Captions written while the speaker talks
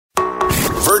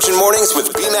Virgin Mornings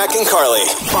with BMAC and Carly.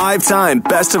 5-time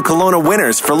Best of Kelowna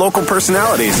winners for local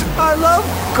personalities. I love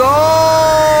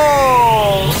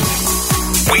gold.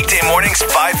 Weekday mornings,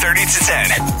 5:30 to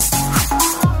 10.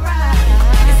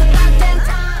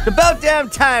 It's about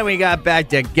damn time we got back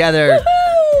together.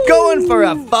 Woo-hoo! Going for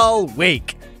a full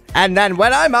week. And then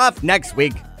when I'm off next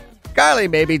week, Carly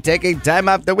may be taking time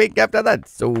off the week after that.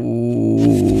 So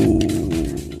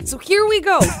here we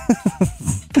go.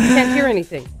 Can't hear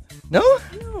anything. No?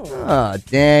 Oh,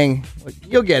 dang. Well,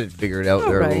 you'll get it figured out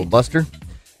there, right. little buster.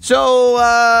 So,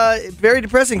 very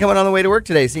depressing coming on the way to work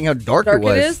today, seeing how dark it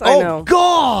was. It is? I know.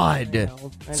 God! I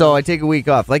know. So I take a week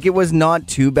off. Like, it was not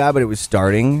too bad, but it was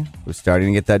starting. It was starting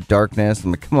to get that darkness.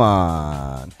 I'm like, come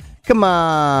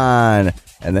on.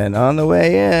 And then on the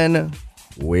way in,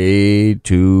 way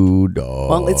too dark.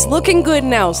 Well, it's looking good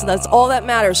now, so that's all that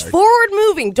matters. Forward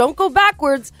moving. Don't go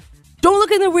backwards. Don't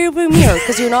look in the rearview mirror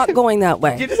because you're not going that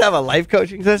Did you way. just have a life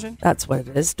coaching session? That's what it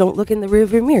is. Don't look in the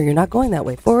rearview mirror. You're not going that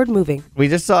way. Forward moving. We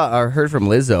just saw or heard from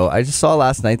Lizzo. I just saw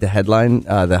last night the headline,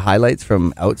 the highlights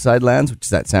from Outside Lands, which is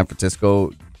that San Francisco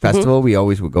festival we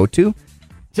always would go to.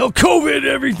 So COVID,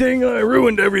 everything,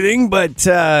 ruined everything. But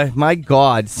my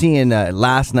God, seeing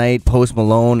last night Post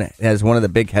Malone as one of the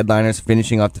big headliners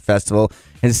finishing off the festival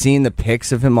and seeing the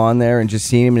pics of him on there and just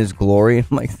seeing him in his glory,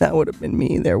 I'm like, that would have been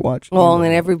me there watching. Well, and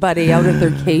then everybody out of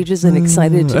their cages and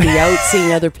excited to be out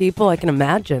seeing other people. I can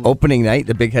imagine. Opening night,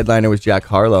 the big headliner was Jack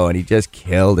Harlow, and he just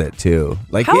killed it too.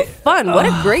 Like, How fun. What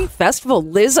a great festival.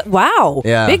 Liz, wow.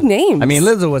 Yeah. Big names. I mean,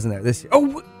 Lizzo wasn't there this year.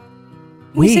 Oh,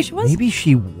 You say she was? maybe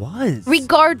she was.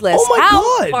 Regardless, Oh my how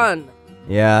God. fun.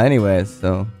 Yeah, anyways,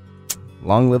 so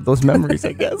long live those memories,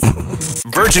 I guess.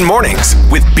 Virgin Mornings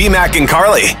with BMAC and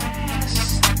Carly.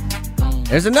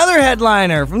 There's another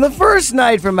headliner from the first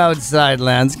night from Outside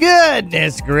Lands.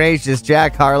 Goodness gracious,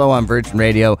 Jack Harlow on Virgin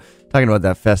Radio. Talking about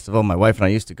that festival my wife and I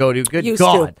used to go to. Good Used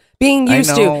God. to. Being I used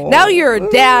know. to. Now you're a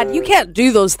dad. You can't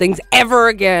do those things ever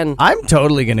again. I'm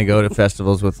totally going to go to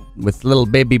festivals with little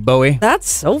baby Bowie. That's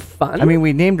so fun. I mean,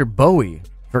 we named her Bowie.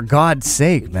 For God's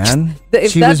sake, man.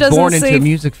 if She that was doesn't born into say a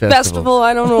music festival.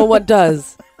 I don't know what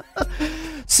does.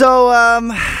 So,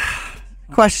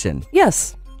 question.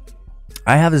 Yes.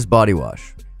 I have this body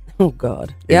wash. Oh,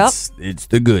 God. Yep. It's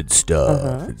the good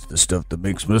stuff. It's the stuff that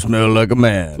makes me smell like a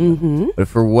man. Mm-hmm. But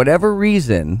for whatever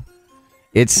reason,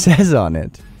 it says on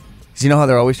it, because you know how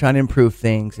they're always trying to improve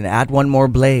things and add one more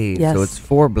blade. Yes. So it's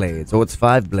 4 blades. Oh, it's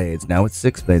 5 blades. Now it's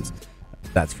 6 blades.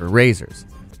 That's for razors.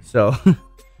 So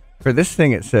for this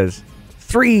thing, it says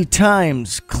 3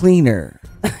 times cleaner.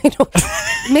 I know.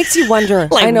 It makes you wonder.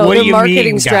 Like, I know, what do the you marketing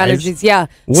mean, guys? strategies. Yeah.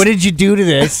 What did you do to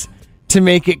this to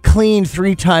make it clean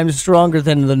 3 times stronger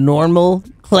than the normal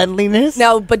cleanliness?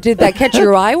 Now, but did that catch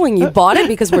your eye when you bought it?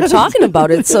 Because we're talking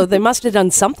about it, so they must have done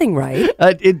something right.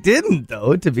 It didn't,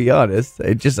 though, to be honest.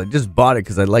 I just bought it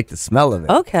because I like the smell of it.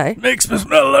 Okay. Makes me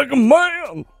smell like a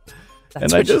man. That's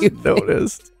and I what just you think.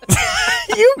 noticed.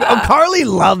 Carly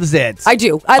loves it. I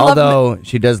do. I love Although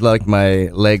she does like my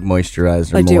leg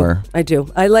moisturizer I do. more. I do.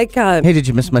 I like Hey, did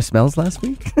you miss my smells last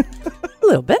week? a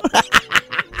little bit.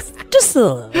 Just a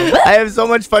little bit. I have so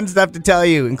much fun stuff to tell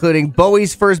you, including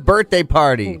Bowie's first birthday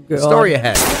party. God. Story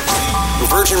ahead.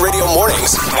 Virgin Radio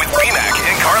Mornings with BMAC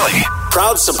and Carly.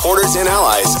 Proud supporters and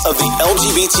allies of the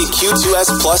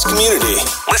LGBTQ2S+ community.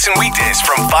 Listen weekdays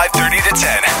from 5:30 to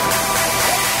 10.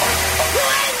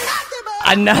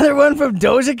 Another one from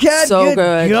Doja Cat? So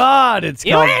good. God, it's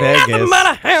called Vegas.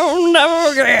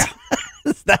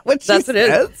 Is that what she That's what it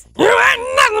says? is. You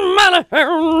ain't nothing but a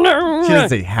hound dog. She doesn't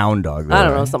say hound dog, though, I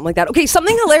don't know, right? something like that. Okay,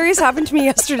 something hilarious happened to me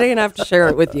yesterday, and I have to share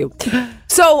it with you.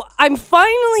 So I'm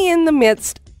finally in the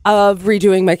midst of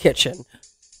redoing my kitchen.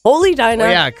 Holy Dinah. Oh,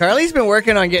 yeah, Carly's been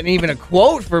working on getting even a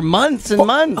quote for months and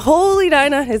months. Holy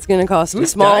Dinah, it's going to cost Who's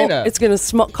a small. Dinah? It's going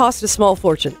to cost a small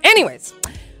fortune. Anyways,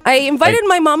 I invited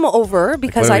my mom over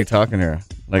because What are we talking here?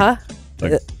 Like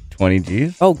 20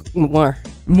 G's? Oh, more.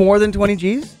 More than 20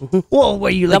 G's? Well,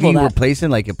 wait, you Double that. replacing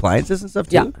like appliances and stuff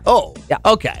too? Yeah. Oh, Yeah.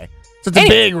 Okay. So it's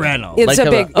Anyway, a big rental. It's Like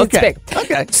big. Okay. It's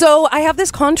big. Okay. So I have this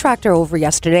contractor over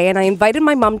yesterday, and I invited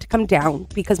my mom to come down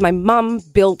because my mom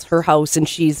built her house, and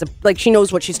she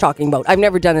knows what she's talking about. I've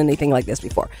never done anything like this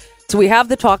before. So we have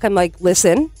the talk. I'm like,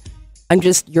 listen,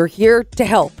 you're here to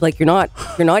help. Like you're not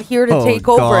here to take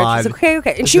over. God. She's like,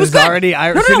 okay. And This she was is good. Already, no,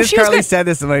 as soon as she was Carly good. said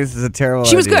this, I'm like, this is a terrible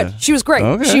She was idea. good. She was great.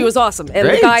 Okay. She was awesome. And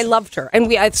Great. the guy loved her. And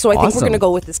so I think we're Awesome. going to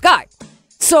go with this guy.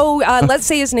 So let's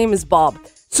say his name is Bob.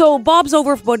 So Bob's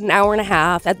over for about an hour and a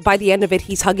half. By the end of it,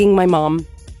 he's hugging my mom.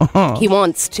 He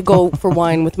wants to go for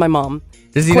wine with my mom.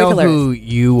 Does he Quite know hilarious. who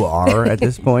you are at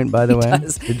this point, by the way?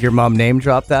 does. Did your mom name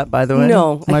drop that, by the way?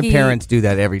 No, My he- parents do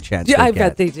that every chance Yeah, they I get.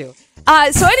 bet they do.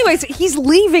 So anyways, he's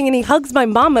leaving and he hugs my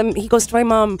mom and he goes to my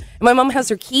mom. And my mom has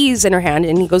her keys in her hand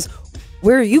and he goes,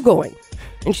 "Where are you going?"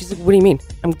 And she's like, "What do you mean?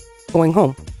 I'm going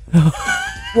home."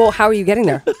 "Well, how are you getting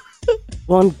there?"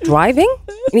 "Well, I'm driving."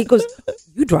 And he goes,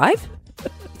 "You drive?"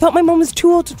 "I thought my mom was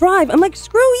too old to drive." I'm like,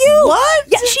 "Screw you." What?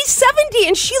 Yeah, she's 70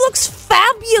 and she looks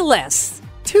fabulous.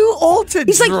 Too old to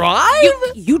He's drive?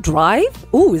 like, you drive?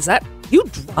 Ooh, is that, you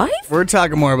drive? We're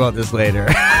talking more about this later.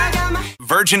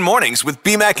 Virgin Mornings with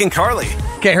BMAC and Carly.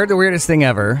 Okay, I heard the weirdest thing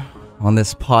ever on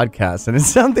this podcast, and it's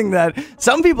something that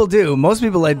some people do. Most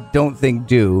people I don't think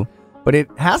do, but it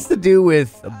has to do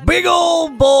with a big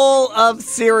old bowl of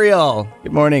cereal.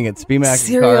 Good morning, it's BMAC and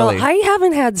Cereal. Carly. I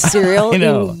haven't had cereal I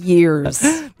know. in years.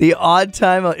 The odd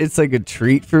time, it's like a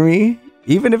treat for me.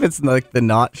 Even if it's like the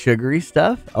not sugary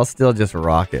stuff, I'll still just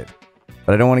rock it.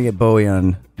 But I don't want to get Bowie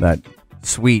on that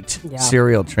sweet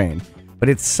cereal train. But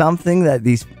it's something that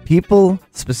these people,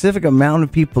 specific amount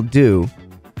of people do,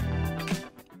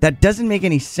 that doesn't make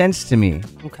any sense to me.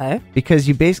 Okay. Because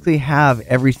you basically have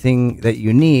everything that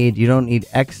you need. You don't need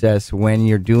excess when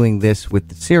you're doing this with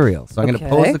the cereal. So I'm going to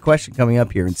pose the question coming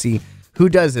up here and see who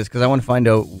does this, because I want to find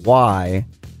out why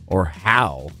or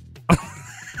how.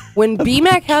 When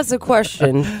BMAC has a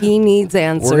question, he needs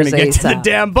answers. We're going to get to the ASAP.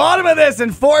 damn bottom of this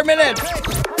in 4 minutes.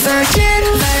 Virgin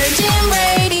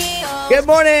Radio. Good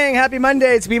morning. Happy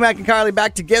Monday. It's BMAC and Carly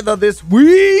back together this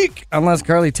week. Unless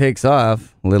Carly takes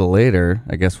off a little later.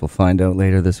 I guess we'll find out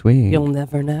later this week. You'll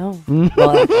never know.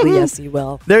 Well, actually, yes, you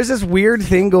will. There's this weird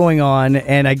thing going on,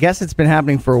 and I guess it's been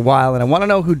happening for a while, and I want to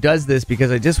know who does this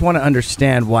because I just want to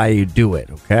understand why you do it,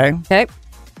 okay? Okay.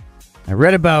 I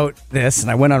read about this, and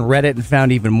I went on Reddit and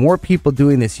found even more people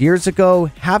doing this years ago,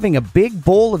 having a big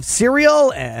bowl of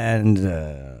cereal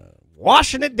and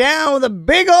washing it down with a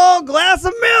big old glass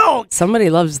of milk. Somebody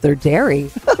loves their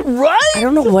dairy. Right? I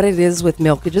don't know what it is with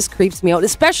milk. It just creeps me out,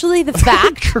 especially the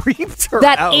fact Creeps her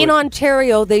that out. in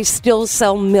Ontario, they still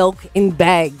sell milk in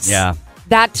bags. Yeah.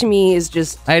 That to me is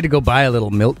just... I had to go buy a little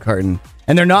milk carton,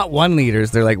 and they're not 1 liters.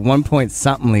 They're like 1 point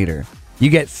something liter. You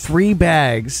get 3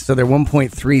 bags, so they're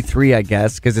 1.33, I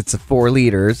guess, because it's 4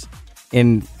 liters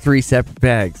in 3 separate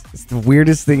bags. It's the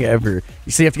weirdest thing ever.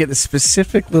 You see, you have to get the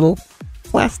specific little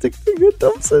plastic thing that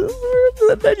dumps it,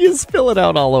 and then you spill it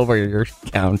out all over your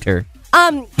counter.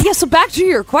 Yeah, so back to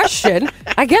your question.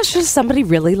 I guess just somebody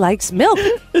really likes milk.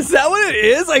 Is that what it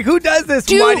is? Like, who does this?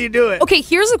 Why do you do it? Okay,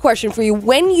 here's a question for you.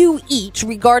 When you eat,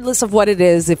 regardless of what it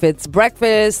is, if it's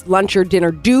breakfast, lunch, or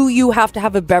dinner, do you have to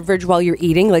have a beverage while you're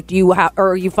eating? Like, do you have,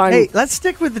 or you find... Hey, let's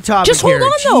stick with the topic just hold here.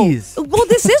 on, Jeez. though. Well,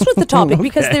 this is with the topic Okay.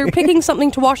 because they're picking something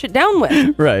to wash it down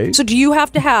with. Right. So do you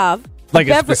have to have... Like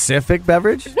a specific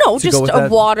beverage? No, to go just with a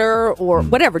that? water or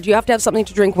whatever. Do you have to have something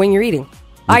to drink when you're eating?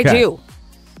 I Okay. do.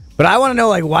 But I want to know,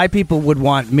 like, why people would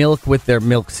want milk with their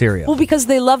milk cereal. Well, because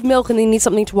they love milk and they need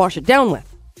something to wash it down with.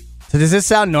 So does this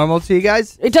sound normal to you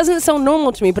guys? It doesn't sound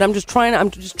normal to me, but I'm just trying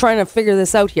to figure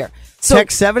this out here. So,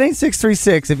 Text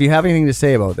 78636 if you have anything to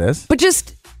say about this. but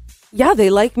just, yeah,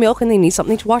 they like milk and they need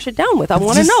something to wash it down with. I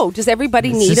want to just- know, does everybody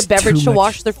it's need a just beverage too to much.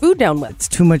 wash their food down with? It's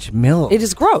too much milk. It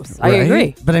is gross. I right?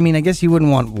 agree. But I mean, I guess you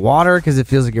wouldn't want water because it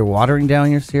feels like you're watering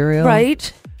down your cereal.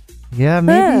 Right? Yeah,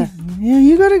 maybe. Yeah,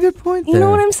 you got a good point there. You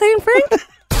know what I'm saying, Frank?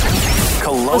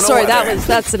 Kelowna Oh, sorry, weather.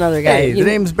 that's another guy. Hey, You the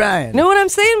name's Brian. know what I'm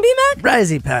saying, B-Mac?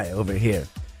 Brizzy Pie over here.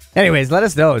 Anyways, let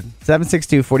us know.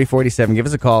 762-4047. Give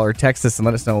us a call or text us and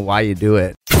let us know why you do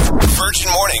it. Virgin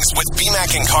Mornings with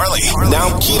BMAC and Carly.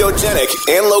 Now ketogenic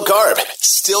and low carb.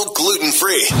 Still gluten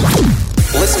free.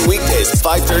 Listen weekdays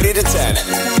 5:30 to 10.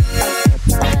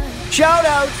 Shout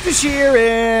out to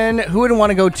Sheeran. Who wouldn't want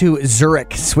to go to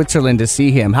Zurich, Switzerland to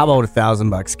see him? How about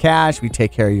 $1,000 cash? We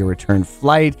take care of your return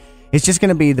flight. It's just going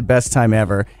to be the best time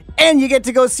ever. And you get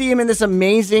to go see him in this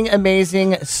amazing,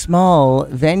 amazing small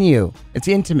venue. It's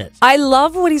intimate. I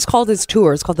love what he's called his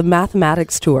tour. It's called the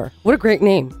Mathematics Tour. What a great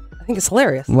name. I think it's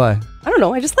hilarious. Why? I don't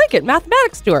know. I just like it.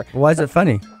 Mathematics Tour. Why is it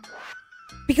funny?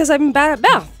 Because I'm bad at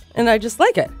math and I just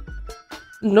like it.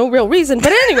 No real reason.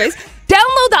 But anyways,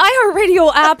 download the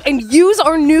iHeartRadio app and use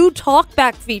our new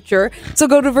talkback feature. So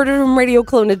go to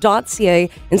virginradioclona.ca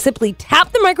and simply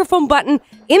tap the microphone button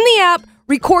in the app,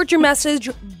 record your message,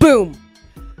 boom.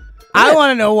 I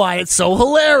want to know why it's so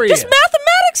hilarious. Just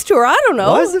Mathematics Tour. I don't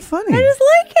know. Why is it funny? I just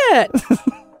like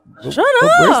it. Shut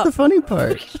up. Where's the funny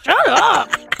part? Shut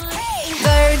up.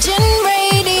 Virgin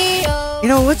Radio. You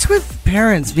know, what's with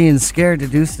parents being scared to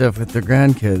do stuff with their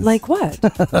grandkids? Like what?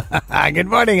 Good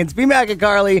morning. It's BMAC and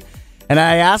Carly. And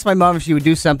I asked my mom if she would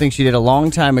do something she did a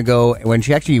long time ago when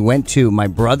she actually went to my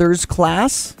brother's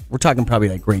class. We're talking probably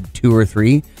like grade 2 or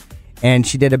 3. and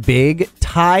she did a big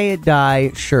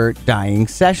tie-dye shirt dyeing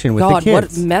session with God, the what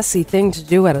kids. a messy thing to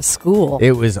do at a school.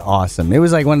 It was awesome. It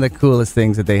was like one of the coolest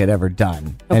things that they had ever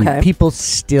done. Okay. And people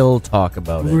still talk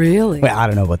about it. Really? Well, I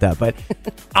don't know about that, but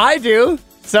I do.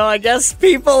 So I guess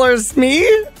people are me.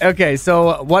 Okay,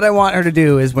 so what I want her to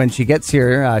do is when she gets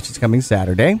here, she's coming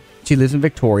Saturday. She lives in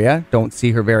Victoria. Don't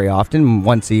see her very often,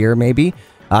 once a year maybe,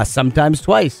 sometimes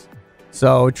twice.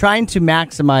 So trying to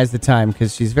maximize the time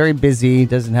because she's very busy,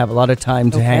 doesn't have a lot of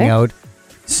time to hang out.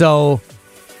 So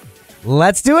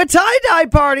let's do a tie-dye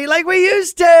party like we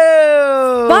used to.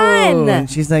 Fun. And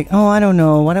she's like, oh, I don't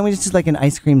know. Why don't we just do like an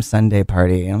ice cream sundae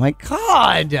party? And I'm like,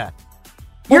 God,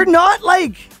 you're not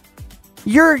like...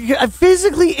 You're a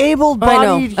physically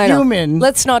able-bodied I know. human.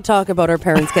 Let's not talk about our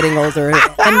parents getting older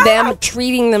and them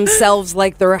treating themselves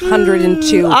like they're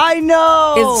 102. I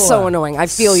know. It's so annoying. I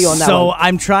feel you on that So one.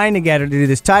 I'm trying to get her to do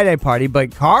this tie-dye party,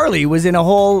 but Carly was in a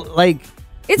whole, like,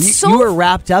 you were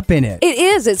wrapped up in it. It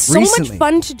is. It's so recently. much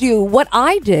fun to do. What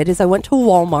I did is I went to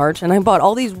Walmart and I bought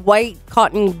all these white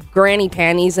cotton granny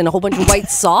panties and a whole bunch of white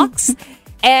socks.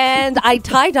 And I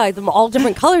tie-dyed them all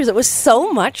different colors. It was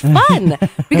so much fun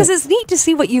because it's neat to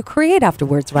see what you create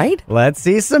afterwards, right? Let's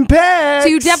see some pics. So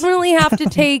you definitely have to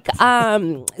take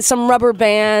some rubber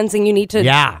bands, and you need to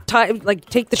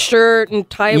take the shirt and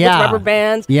tie it with rubber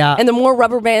bands. Yeah. And the more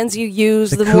rubber bands you use,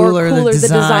 the cooler more cooler the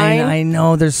design. I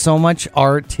know there's so much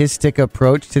artistic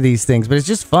approach to these things, but it's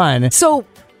just fun. So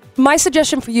my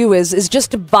suggestion for you is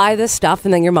just to buy this stuff,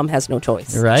 and then your mom has no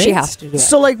choice. Right? She has to do it.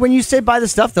 So, like, when you say buy the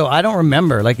stuff, though, I don't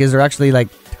remember. Like, is there actually, like,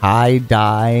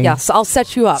 tie-dye? Yes, I'll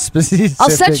set you up. Specific? I'll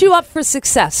set you up for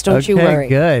success. Don't you worry.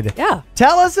 Good. Yeah.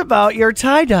 Tell us about your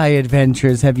tie-dye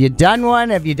adventures. Have you done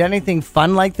one? Have you done anything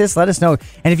fun like this? Let us know.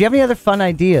 And if you have any other fun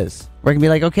ideas, we're going to be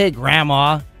like, okay,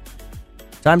 Grandma,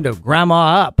 time to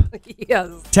grandma up. Yes.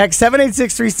 Text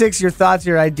 78636, your thoughts,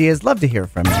 your ideas. Love to hear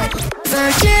from you.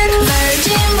 Virgin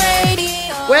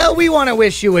Radio. Well, we want to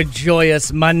wish you a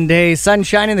joyous Monday.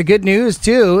 Sunshine, and the good news,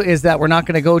 too, is that we're not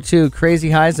going to go to crazy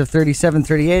highs of 37,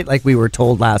 38 like we were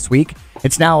told last week.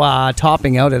 It's now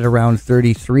topping out at around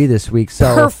 33 this week.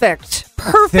 So Perfect.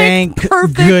 Thank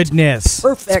goodness.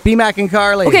 Perfect. It's B-Mac and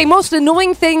Carly. Okay, most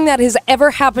annoying thing that has ever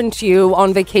happened to you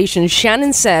on vacation.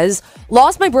 Shannon says,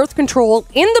 lost my birth control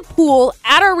in the pool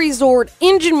at our resort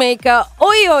in Jamaica.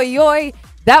 Oi, oi, oi.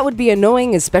 That would be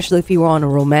annoying, especially if you were on a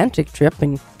romantic trip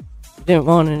and you didn't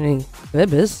want any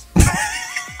bibis.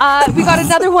 We got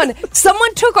another one.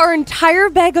 Someone took our entire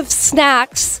bag of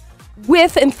snacks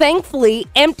with, and thankfully,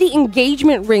 empty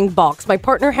engagement ring box. My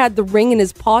partner had the ring in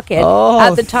his pocket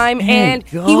at the time, and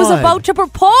he was about to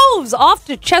propose. Off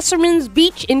to Chesterman's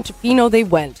Beach in Tofino they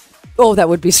went. Oh, that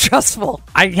would be stressful.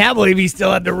 I can't believe he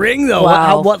still had the ring, though.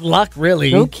 Wow. What luck,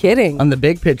 really. No kidding. On the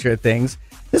big picture of things.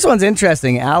 This one's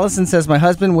interesting. Allison says, my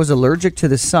husband was allergic to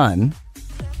the sun.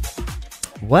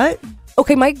 What?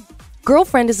 Okay, my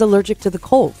girlfriend is allergic to the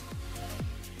cold.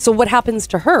 So what happens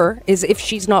to her is if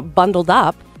she's not bundled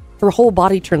up, her whole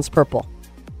body turns purple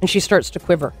and she starts to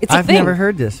quiver. It's a thing. I've never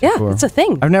heard this before. Yeah, it's a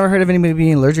thing. I've never heard of anybody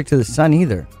being allergic to the sun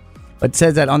either. But it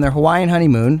says that on their Hawaiian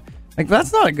honeymoon, like,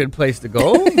 that's not a good place to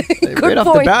go. Right off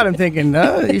the point. bat, I'm thinking,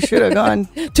 no, you should have gone.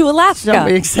 To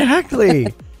Alaska.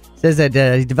 Exactly. Says that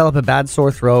he developed a bad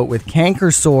sore throat with canker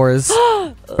sores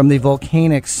from the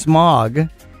volcanic smog.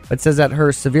 But says that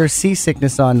her severe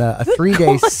seasickness on a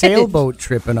 3-day sailboat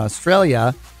trip in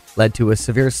Australia led to a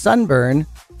severe sunburn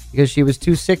because she was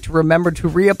too sick to remember to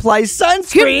reapply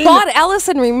sunscreen. Good God,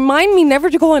 Allison, remind me never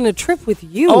to go on a trip with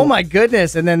you. Oh my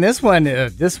goodness. And then this one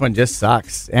just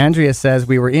sucks. Andrea says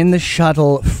we were in the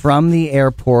shuttle from the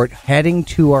airport heading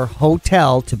to our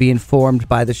hotel to be informed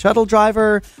by the shuttle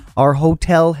driver our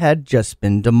hotel had just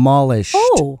been demolished.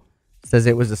 Oh. Says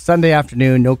it was a Sunday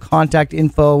afternoon. No contact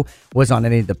info was on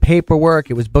any of the paperwork.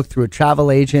 It was booked through a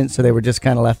travel agent, so they were just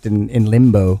kind of left in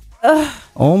limbo.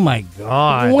 Oh my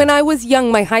God. When I was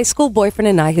young, my high school boyfriend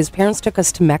and I, his parents took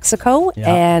us to Mexico,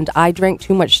 and I drank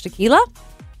too much tequila.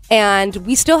 And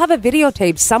we still have a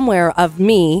videotape somewhere of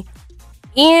me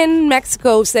in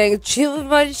Mexico saying, too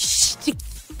much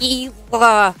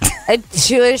tequila,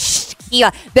 too much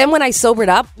tequila. Then when I sobered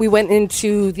up, we went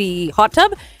into the hot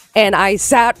tub, and I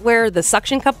sat where the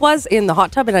suction cup was in the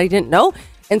hot tub, and I didn't know.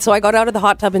 And so I got out of the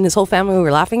hot tub and his whole family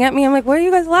were laughing at me. I'm like, why are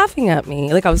you guys laughing at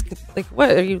me? Like, I was like,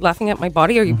 what? Are you laughing at my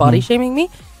body? Are you body shaming me?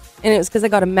 And it was because I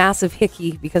got a massive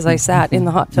hickey because I sat in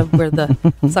the hot tub where the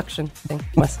suction thing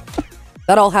was.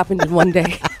 That all happened in one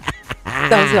day.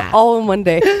 That was all in one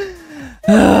day.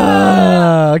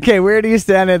 Okay, where do you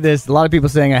stand at this? A lot of people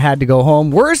saying I had to go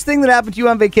home. Worst thing that happened to you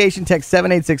on vacation, text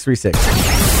 78636.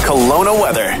 Kelowna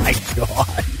weather. My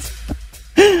God.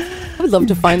 I would love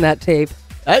to find that tape.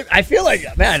 I feel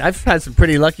like, man, I've had some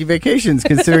pretty lucky vacations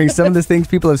considering some of the things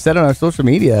people have said on our social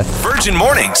media. Virgin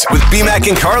Mornings with BMAC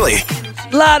and Carly.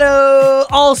 Lotto,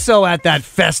 also at that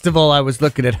festival, I was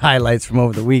looking at highlights from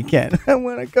over the weekend. I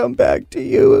want to come back to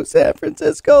you, San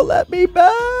Francisco. Let me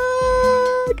back.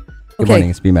 Good morning,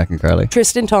 it's BMAC and Carly.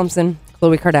 Tristan Thompson,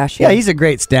 Khloe Kardashian. Yeah, he's a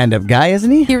great stand-up guy,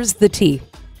 isn't he? Here's the tea.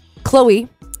 Khloe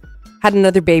had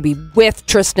another baby with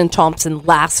Tristan Thompson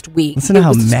last week. Listen to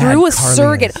how mad through a Carly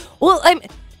surrogate. is. Well,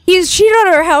 he's cheated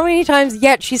on her how many times,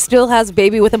 yet she still has a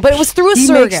baby with him. But it was through a He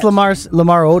surrogate. makes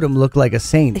Lamar Odom look like a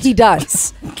saint. He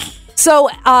does. So,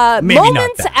 Maybe not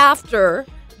moments that. after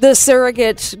the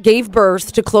surrogate gave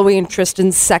birth to Khloe and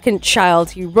Tristan's second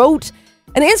child, he wrote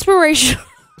an inspirational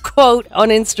quote on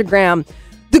Instagram.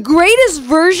 The greatest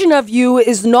version of you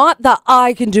is not the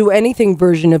I can do anything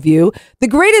version of you. The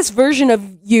greatest version of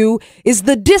you is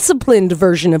the disciplined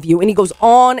version of you. And he goes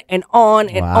on and on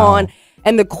and on.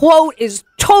 And the quote is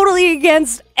totally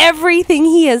against everything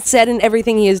he has said and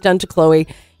everything he has done to Khloe.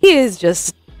 He is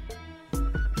just...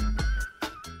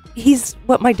 He's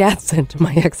what my dad said to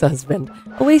my ex-husband.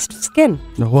 A waste of skin.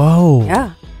 Whoa.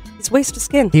 Yeah. He's a waste of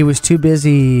skin. He was too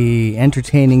busy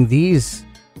entertaining these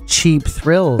cheap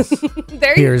thrills.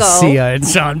 There you Here's go. Sia and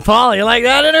Sean Paul. You like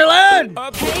that, Interland?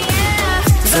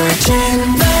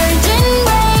 Virgin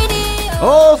Radio.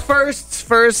 Oh,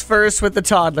 first with the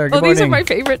toddler. Good morning. These are my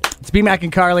favorite. It's BMAC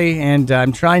and Carly, and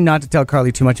I'm trying not to tell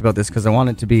Carly too much about this because I want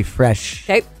it to be fresh.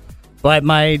 Okay. But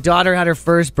my daughter had her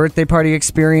first birthday party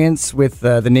experience with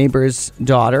the neighbor's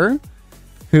daughter,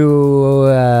 who,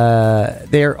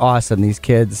 they're awesome, these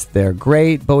kids. They're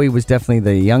great. Bowie was definitely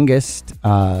the youngest.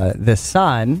 The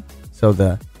son, so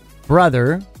the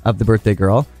brother of the birthday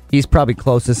girl, he's probably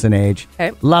closest in age.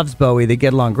 Okay. Loves Bowie. They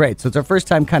get along great. So it's our first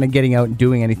time kind of getting out and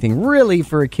doing anything really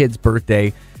for a kid's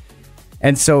birthday.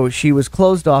 And so she was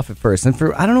closed off at first. And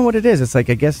I don't know what it is. It's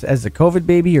like, I guess as a COVID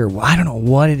baby or I don't know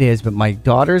what it is, but my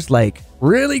daughter's like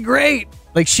really great.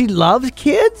 Like she loves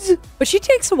kids. But she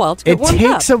takes a while to get It warmed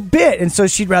takes up. a bit. And so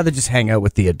she'd rather just hang out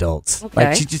with the adults. Okay.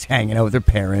 Like she's just hanging out with her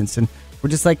parents. And we're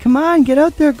just like, come on, get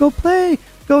out there, go play,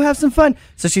 go have some fun.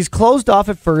 So she's closed off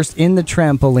at first in the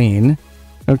trampoline.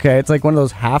 Okay. It's like one of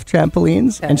those half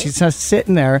trampolines. Okay. And she's just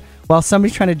sitting there while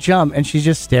somebody's trying to jump and she's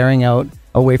just staring out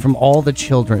away from all the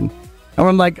children. And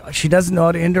I'm like, she doesn't know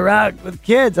how to interact with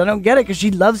kids. I don't get it because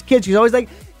she loves kids. She's always like,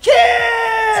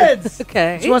 kids!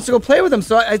 Okay. She wants to go play with them.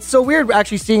 So it's so weird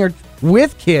actually seeing her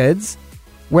with kids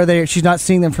where she's not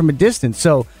seeing them from a distance.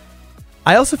 So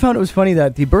I also found it was funny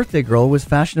that the birthday girl was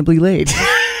fashionably late.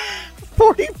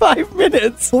 45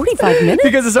 minutes. 45 minutes?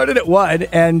 Because it started at 1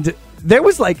 and there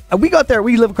was like, we got there,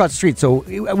 we live across the street. So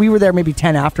we were there maybe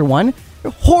 10 after 1.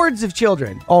 Hordes of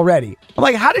children already. I'm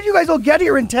like, how did you guys all get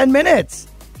here in 10 minutes?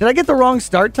 Did I get the wrong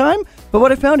start time? But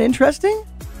what I found interesting,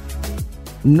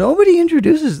 nobody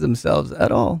introduces themselves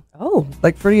at all. Oh.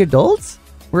 Like for the adults,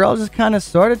 we're all just kind of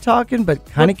sort of talking, but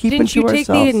kind of keeping Didn't to you ourselves.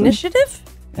 take the initiative?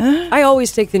 I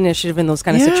always take the initiative in those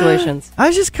kind of Yeah. situations. I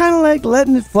was just kind of like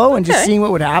letting it flow and just Okay. seeing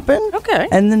what would happen. Okay.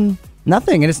 And then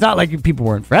nothing. And it's not like people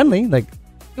weren't friendly. Like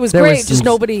It was there great, was just some-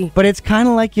 nobody. But it's kind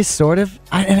of like you sort of,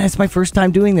 and it's my first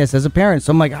time doing this as a parent.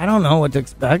 So I'm like, I don't know what to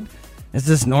expect. Is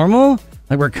this normal?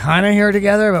 Like we're kind of here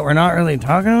together, but we're not really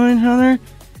talking to each other.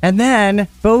 And then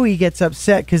Bowie gets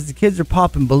upset because the kids are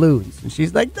popping balloons. And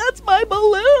she's like, that's my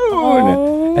balloon.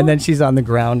 Oh. And then she's on the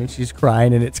ground and she's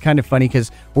crying. And it's kind of funny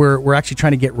because we're actually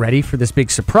trying to get ready for this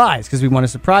big surprise because we want to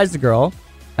surprise the girl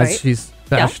as Right. she's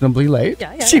fashionably late.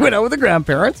 Yeah, She yeah. went out with the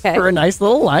grandparents Okay. for a nice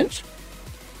little lunch.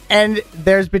 And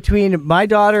there's between my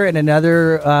daughter and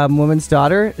another woman's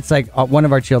daughter, it's like one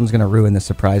of our children's going to ruin the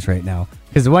surprise right now.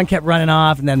 Because the one kept running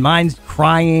off and then mine's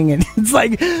crying. And it's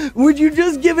like, would you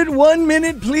just give it 1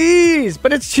 minute, please?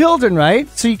 But it's children, right?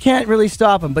 So you can't really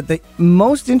stop them. But the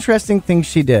most interesting thing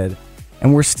she did,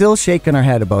 and we're still shaking our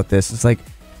head about this, is like,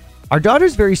 our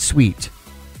daughter's very sweet.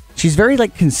 She's very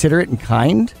like considerate and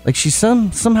kind. Like she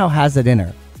somehow has it in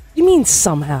her. You mean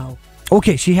somehow?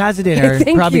 Okay, she has it in her.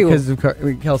 Thank probably you. because of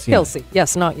Kelsey. Kelsey.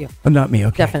 Yes, not you. Oh, not me,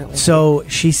 okay. Definitely. So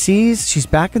she's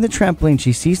back in the trampoline.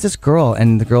 She sees this girl,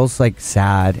 and the girl's like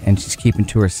sad, and she's keeping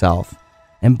to herself.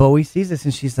 And Bowie sees this,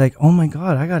 and she's like, oh my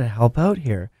God, I got to help out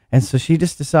here. And so she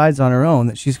just decides on her own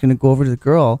that she's going to go over to the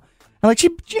girl. And like,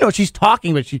 she's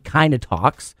talking, but she kind of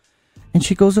talks. And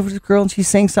she goes over to the girl, and she's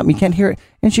saying something. You can't hear it.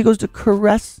 And she goes to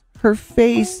caress her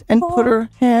face and put her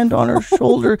hand on her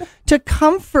shoulder to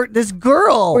comfort this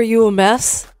girl. Were you a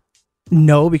mess?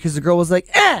 No, because the girl was like,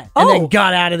 and Oh. then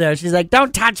got out of there. She's like,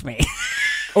 don't touch me.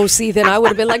 Oh, see, then I would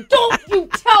have been like, don't you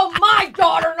tell my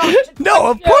daughter not to. No,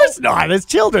 of course not. It's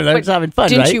children. They're just having fun,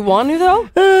 Didn't right? you want to, though?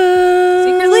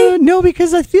 Secretly? No,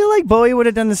 because I feel like Bowie would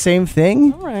have done the same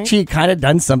thing. All right. She kind of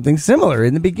done something similar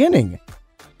in the beginning.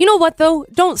 You know what, though?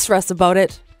 Don't stress about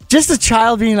it. Just a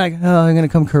child being like, oh, I'm going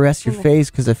to come caress your face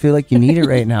because I feel like you need it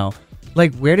right now.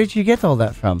 Like, where did you get all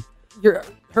that from?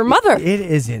 Her mother. It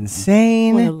is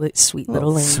insane. What a sweet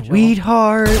little angel.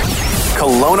 Sweetheart.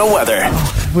 Kelowna weather.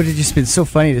 Would have just been so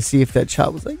funny to see if that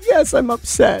child was like, yes, I'm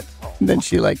upset. And then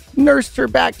she like nursed her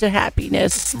back to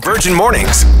happiness. Virgin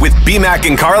Mornings with BMAC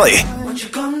and Carly.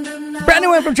 Brand new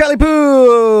one from Charlie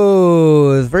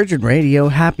Puth. Virgin Radio.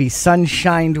 Happy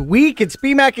Sunshined Week. It's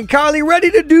BMAC and Carly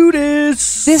ready to do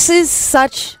this. This is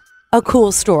such a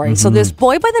cool story. So this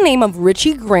boy by the name of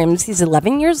Richie Grims, he's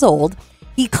 11 years old.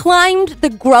 He climbed the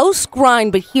gross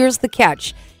grind, but here's the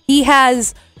catch. He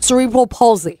has cerebral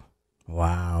palsy.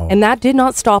 Wow. And that did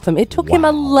not stop him. It took him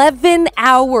 11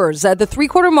 hours. At the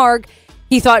 3/4 mark,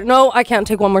 he thought, no, I can't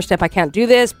take one more step. I can't do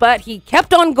this. But he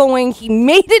kept on going. He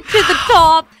made it to the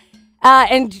top.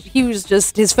 And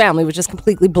his family was just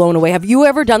completely blown away. Have you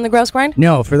ever done the grouse grind?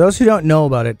 No, for those who don't know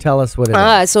about it, tell us what it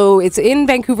is. So it's in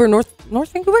Vancouver, North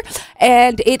Vancouver.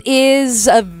 And it is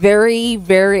a very,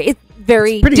 very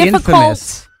pretty difficult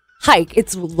infamous hike.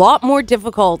 It's a lot more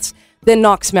difficult than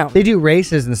Knox Mountain. They do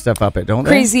races and stuff up it, don't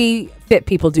they? Crazy fit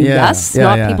people do, Yeah, yes. yeah,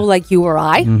 Not yeah. people like you or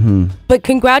I. Mm-hmm. But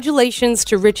congratulations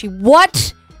to Richie.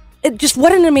 What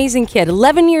an amazing kid.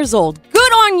 11 years old.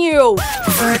 Good on you.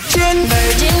 Virgin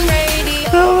Radio.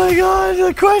 Oh my God!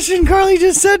 The question Carly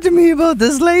just said to me about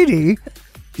this lady.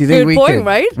 Do you think Good we point, could?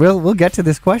 right? We'll get to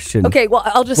this question. Okay, well,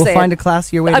 I'll just We'll say find it. a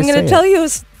classier way I'm to going say to tell it. you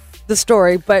the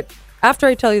story, but after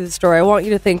I tell you the story, I want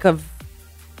you to think of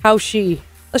how she,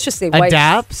 let's just say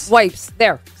Adapts? Wipes.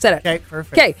 There, said it. Okay,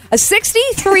 perfect. Okay, a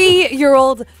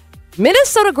 63-year-old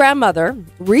Minnesota grandmother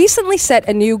recently set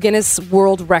a new Guinness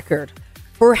World Record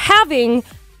for having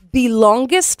the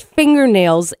longest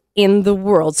fingernails in the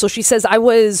world. So she says, I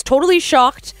was totally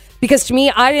shocked because to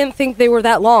me, I didn't think they were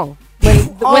that long.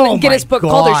 When Oh Guinness my Book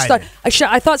called her, God.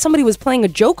 I thought somebody was playing a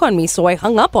joke on me, so I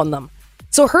hung up on them.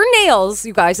 So her nails,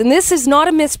 you guys, and this is not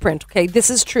a misprint, okay? This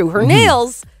is true. Her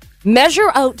nails measure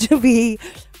out to be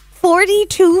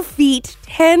 42 feet,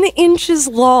 10 inches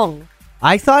long.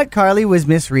 I thought Carly was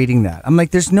misreading that. I'm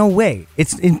like, there's no way.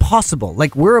 It's impossible.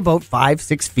 Like, we're about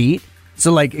 5-6 feet.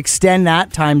 So, like, extend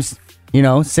that times,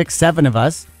 6-7 of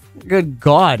us. Good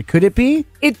God. Could it be?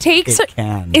 It takes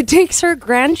can. It takes her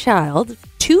grandchild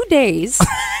 2 days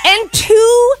and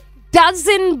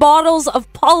 24 bottles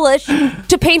of polish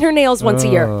to paint her nails once a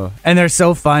year. And they're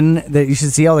so fun that you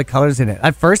should see all the colors in it.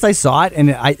 At first I saw it and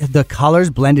the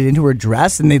colors blended into her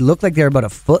dress and they looked like they were about a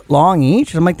foot long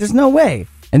each. I'm like, there's no way.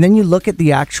 And then you look at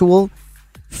the actual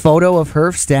photo of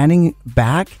her standing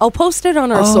back. I'll post it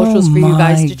on our Oh socials for you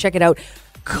guys my to check it out.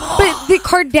 But the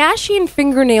Kardashian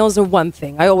fingernails are one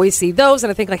thing. I always see those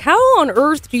and I think, like, how on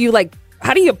earth do you, like,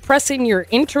 how do you press in your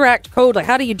interact code? Like,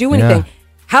 how do you do anything? Yeah.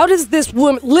 How does this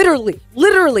woman,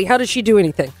 literally, how does she do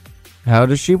anything? How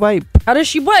does she wipe? How does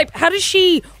she wipe? How does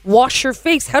she wash her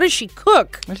face? How does she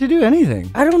cook? How does she do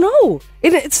anything? I don't know.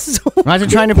 It's so Imagine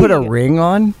trying to put a creepy. ring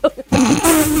on.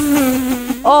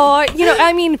 Oh,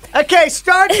 I mean, Okay,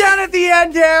 start down at the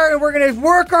end there, and we're going to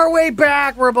work our way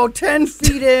back. We're about 10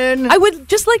 feet in. I would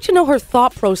just like to know her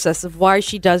thought process of why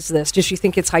she does this. Does she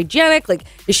think it's hygienic? Like,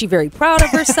 is she very proud of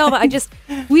herself?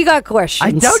 We got questions.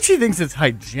 I doubt she thinks it's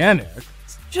hygienic.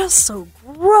 Just so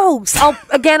gross. I'll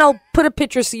put a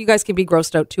picture so you guys can be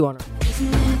grossed out too on her.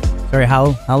 Sorry,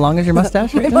 how long is your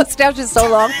mustache? My mustache is so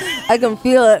long, I can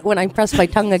feel it when I press my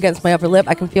tongue against my upper lip.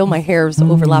 I can feel my hairs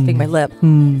overlapping my lip.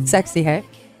 Sexy, hey?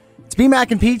 It's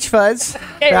B-Mac and Peach Fuzz.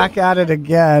 Back at it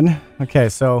again. Okay,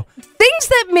 so Things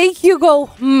that make you go,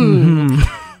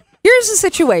 Here's the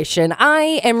situation.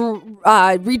 I am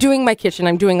redoing my kitchen.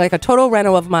 I'm doing like a total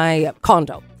reno of my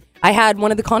condo. I had one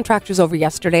of the contractors over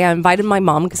yesterday. I invited my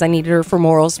mom because I needed her for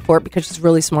moral support because she's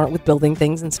really smart with building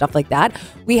things and stuff like that.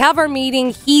 We have our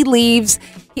meeting. He leaves.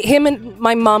 Him and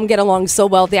my mom get along so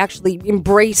well. They actually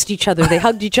embraced each other. They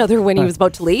hugged each other when he was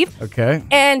about to leave. okay.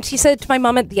 And she said to my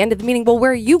mom at the end of the meeting, well, where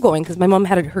are you going? Because my mom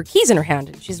had her keys in her hand.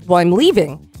 And she said, well, I'm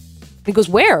leaving. He goes,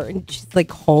 where? And she's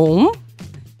like, home?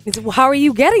 He said, well, how are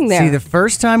you getting there? See, the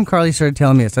first time Carly started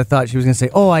telling me this, I thought she was going to say,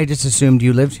 "Oh, I just assumed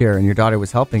you lived here and your daughter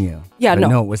was helping you." Yeah, But no.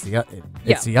 no, it was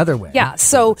it's the other way. Yeah,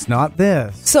 so... It's not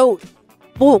this. So,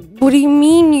 well, what do you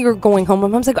mean you're going home? My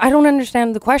mom's like, I don't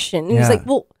understand the question. And he's Yeah. like,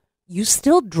 well, you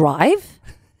still drive?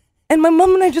 And my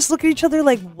mom and I just look at each other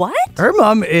like, what? Her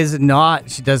mom is not.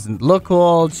 She doesn't look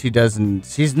old.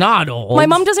 She's not old. My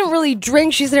mom doesn't really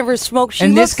drink. She's never smoked. She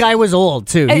And looks, this guy was old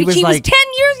too. and He was like 10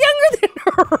 years younger than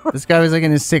her. this guy was like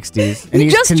in his 60s, and He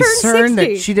he's just turned concerned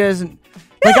 60. that she doesn't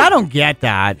Like, I don't get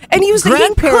that. And he was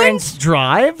grandparents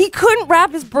drive. He couldn't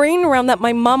wrap his brain around that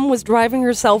my mom was driving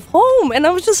herself home. And I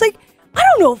was just like, I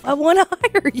don't know if I want to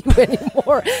hire you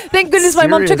anymore. Thank goodness my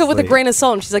mom took it with a grain of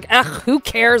salt. And she's like, who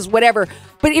cares, whatever.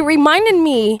 But it reminded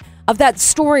me of that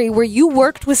story where you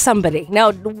worked with somebody.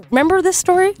 Now, remember this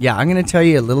story? Yeah, I'm going to tell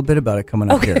you a little bit about it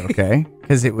coming up here, okay?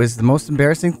 Because it was the most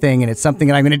embarrassing thing, and it's something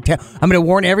that I'm going to tell. I'm going to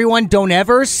warn everyone, don't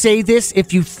ever say this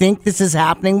if you think this is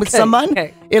happening with someone.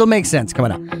 Okay. It'll make sense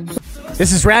coming up.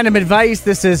 This is random advice.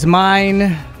 This is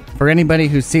mine for anybody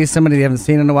who sees somebody they haven't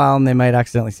seen in a while, and they might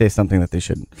accidentally say something that they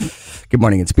shouldn't. Good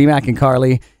morning, it's BMAC and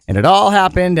Carly, and it all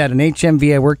happened at an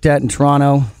HMV I worked at in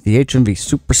Toronto, the HMV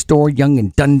Superstore, Yonge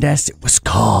and Dundas. It was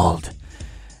called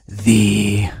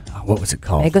what was it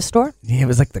called? Mega store? Yeah, it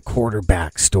was like the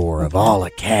quarterback store of all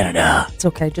of Canada. It's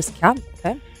okay, just count,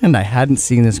 okay? And I hadn't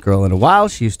seen this girl in a while.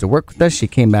 She used to work with us. She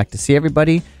came back to see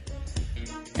everybody.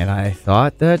 And I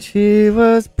thought that she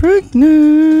was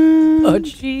pregnant. But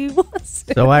she was.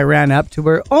 So I ran up to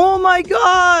her. Oh my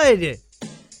God!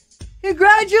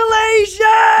 Congratulations!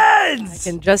 I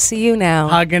can just see you now.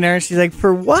 Hugging her. She's like,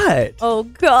 for what? Oh,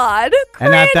 God.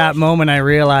 And at that moment, I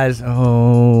realized, I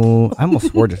almost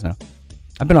swore just now.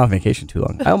 I've been on vacation too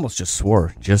long. I almost just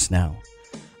swore just now.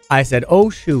 I said,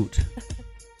 oh, shoot,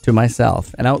 to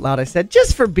myself. And out loud, I said,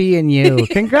 just for being you.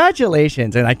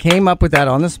 Congratulations. And I came up with that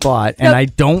on the spot, and I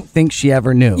don't think she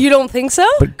ever knew. You don't think so?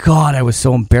 But God, I was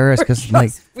so embarrassed because,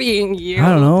 like, being you. I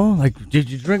don't know. Like, did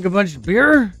you drink a bunch of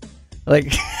beer?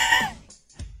 Like,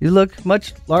 you look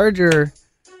much larger.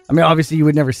 I mean, obviously you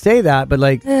would never say that, but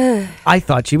like, I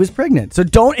thought she was pregnant. So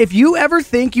if you ever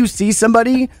think you see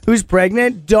somebody who's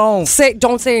pregnant, don't say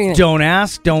anything. Don't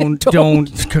ask. Don't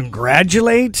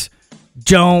congratulate.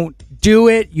 Don't do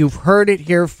it. You've heard it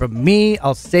here from me.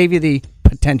 I'll save you the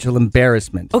potential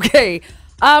embarrassment. Okay.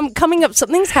 Coming up,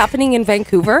 something's happening in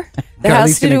Vancouver that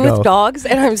has to do with dogs,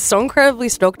 and I'm so incredibly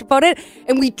stoked about it.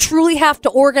 And we truly have to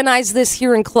organize this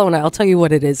here in Kelowna. I'll tell you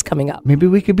what it is coming up. Maybe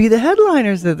we could be the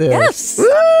headliners of this. Yes.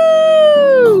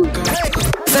 Woo!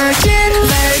 Virgin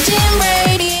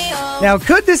Radio. Now,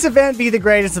 could this event be the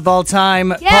greatest of all time?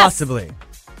 Yes. Possibly.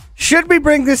 Should we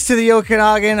bring this to the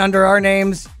Okanagan under our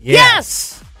names?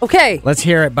 Yes. Okay. Let's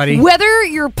hear it, buddy. Whether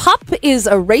your pup is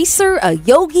a racer, a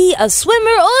yogi, a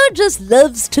swimmer, or just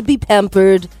loves to be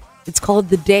pampered, it's called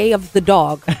the Day of the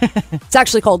Dog. It's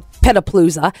actually called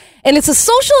Petapalooza. And it's a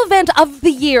social event of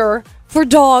the year for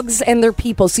dogs and their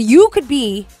people. So you could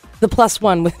be the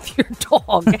 +1 with your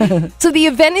dog. So the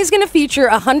event is going to feature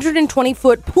a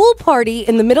 120-foot pool party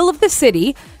in the middle of the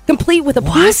city, complete with a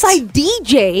poolside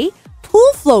DJ,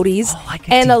 pool floaties,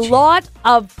 and a lot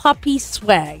of puppy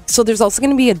swag. So there's also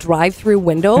going to be a drive-through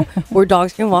window where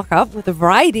dogs can walk up with a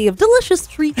variety of delicious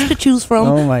treats to choose from.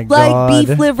 Oh my God. Like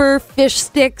beef liver, fish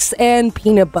sticks, and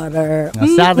peanut butter. Now,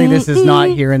 sadly, this is not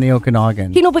here in the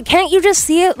Okanagan. You know, but can't you just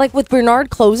see it? Like with Bernard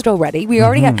closed already. We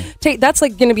already have... that's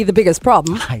like going to be the biggest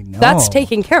problem. I know. That's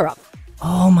taken care of.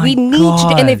 Oh my We need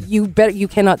God. and if you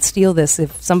cannot steal this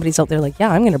if somebody's out there like, yeah,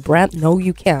 I'm going to brand. No,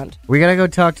 you can't. We got to go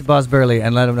talk to Boss Burley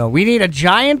and let him know. We need a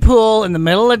giant pool in the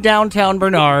middle of downtown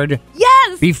Bernard.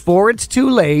 Yes! Before it's too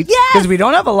late. Yes! Because we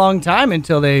don't have a long time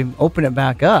until they open it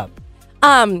back up.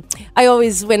 I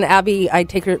always, when Abby, I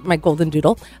take her my golden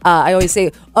doodle. I always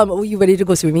say, "Are you ready to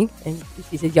go swimming?" And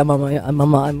she says, "Yeah, Mama,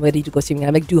 Mama, I'm ready to go swimming."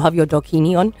 I'm like, "Do you have your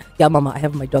dogkini on?" "Yeah, Mama, I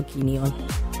have my dogkini on."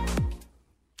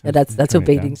 Yeah, that's a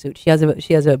bathing suit. She has a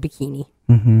bikini.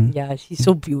 Mm-hmm. Yeah, she's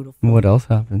so beautiful. What else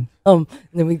happens? And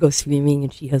then we go swimming,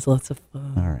 and she has lots of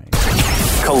fun. All right.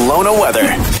 Kelowna weather.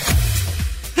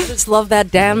 I just love that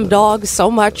damn dog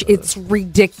so much. It's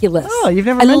ridiculous. Oh, you've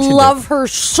never mentioned I love her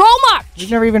so much.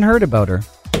 You've never even heard about her.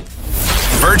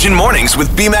 Virgin Mornings with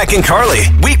BMAC and Carly.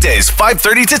 Weekdays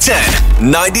 5:30 to 10.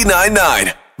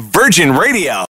 99.9 Virgin Radio.